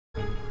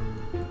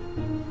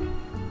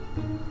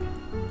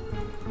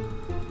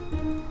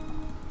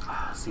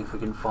see if we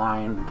can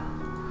find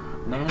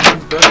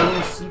Nancy's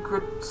bedroom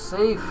secret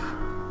safe.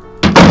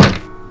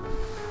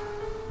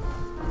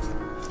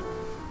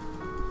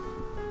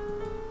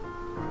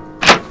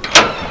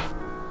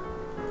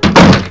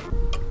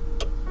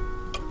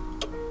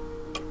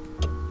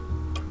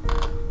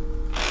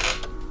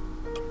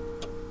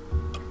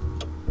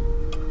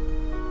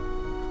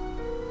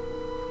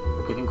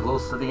 We're getting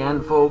close to the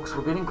end, folks.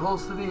 We're getting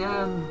close to the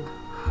end.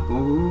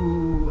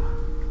 Ooh.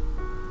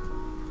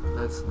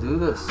 Let's do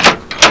this.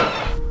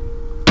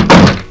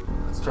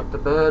 Let's check the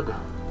bed.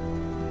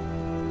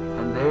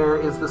 And there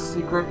is the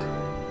secret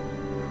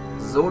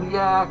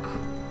Zodiac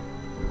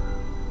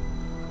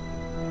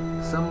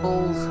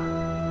symbols.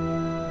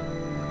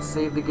 Let's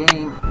save the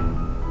game.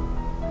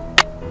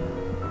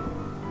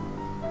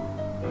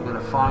 I'm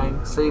gonna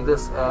save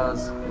this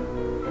as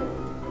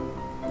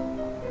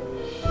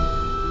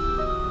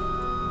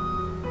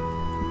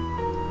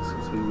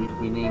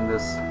we name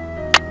this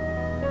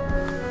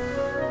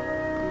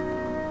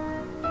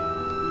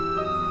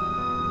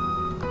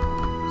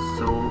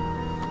Zodiac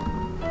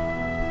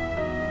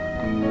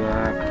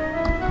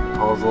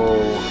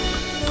puzzle.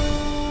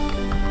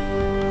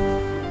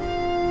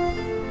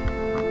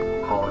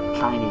 Call it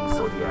Chinese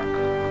Zodiac.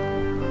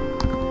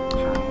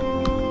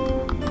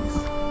 Chinese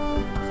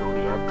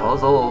Zodiac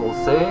puzzle.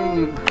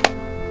 Save.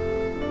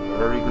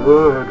 Very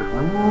good.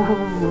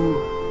 Ooh.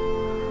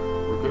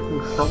 We're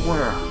getting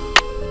somewhere.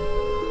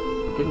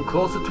 Getting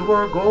closer to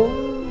our goal.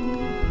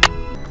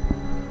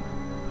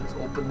 Let's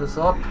open this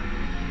up.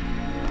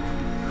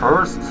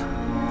 First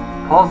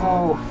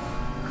puzzle,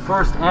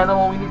 first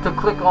animal we need to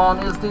click on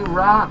is the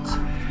rat.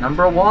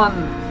 Number 1.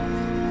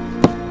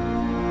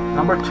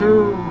 Number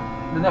 2,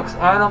 the next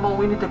animal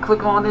we need to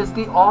click on is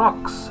the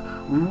ox.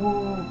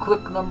 Ooh,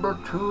 click number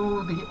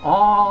 2, the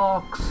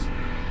ox.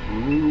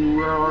 Ooh,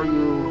 where are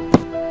you?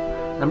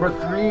 Number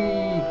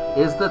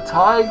 3 is the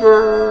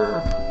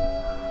tiger.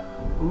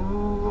 Ooh,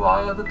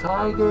 Eye of the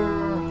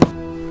tiger.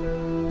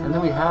 And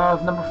then we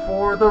have number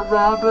 4, the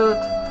rabbit.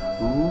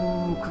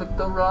 Ooh, click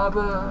the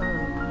rabbit.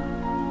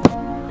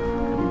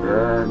 And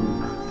then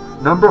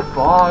number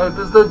 5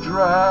 is the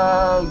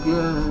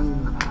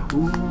dragon.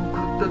 Ooh,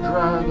 click the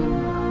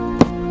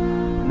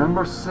dragon.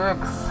 Number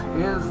 6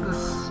 is the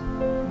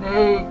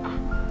snake.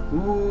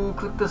 Ooh,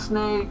 click the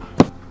snake.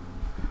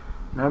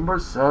 Number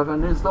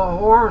 7 is the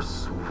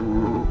horse.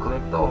 Ooh,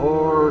 click the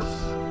horse.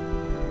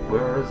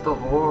 Where is the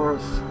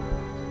horse?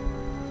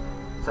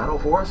 Is that a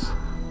horse?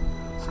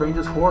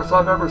 Strangest horse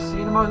I've ever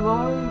seen in my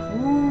life.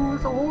 Ooh,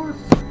 it's a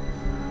horse.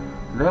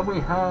 And then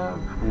we have,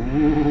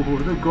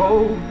 ooh, the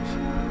goat.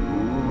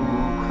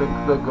 Ooh, click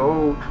the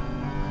goat.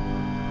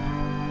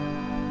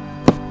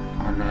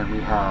 And then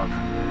we have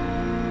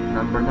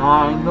number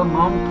 9, the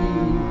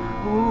monkey.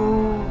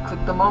 Ooh,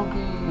 click the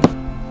monkey.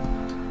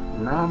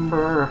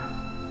 Number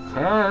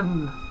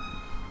 10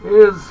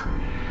 is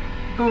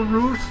the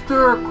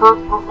rooster.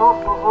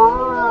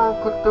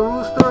 Click the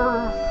rooster.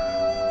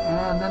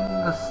 And then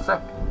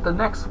the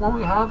next one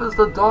we have is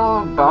the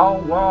dog. Bow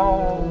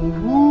wow.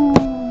 Woo.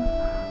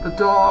 The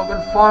dog.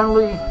 And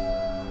finally,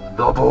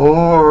 the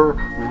boar.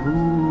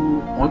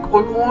 Ooh. Oink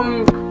oink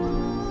oink.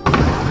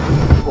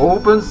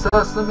 Open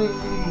sesame.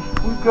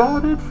 We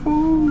got it,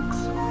 folks.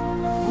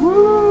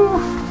 Woo.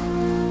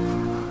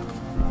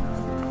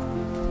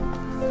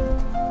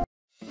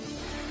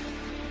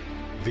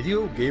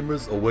 Video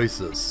Gamers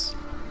Oasis.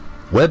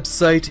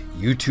 Website,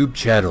 YouTube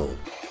channel.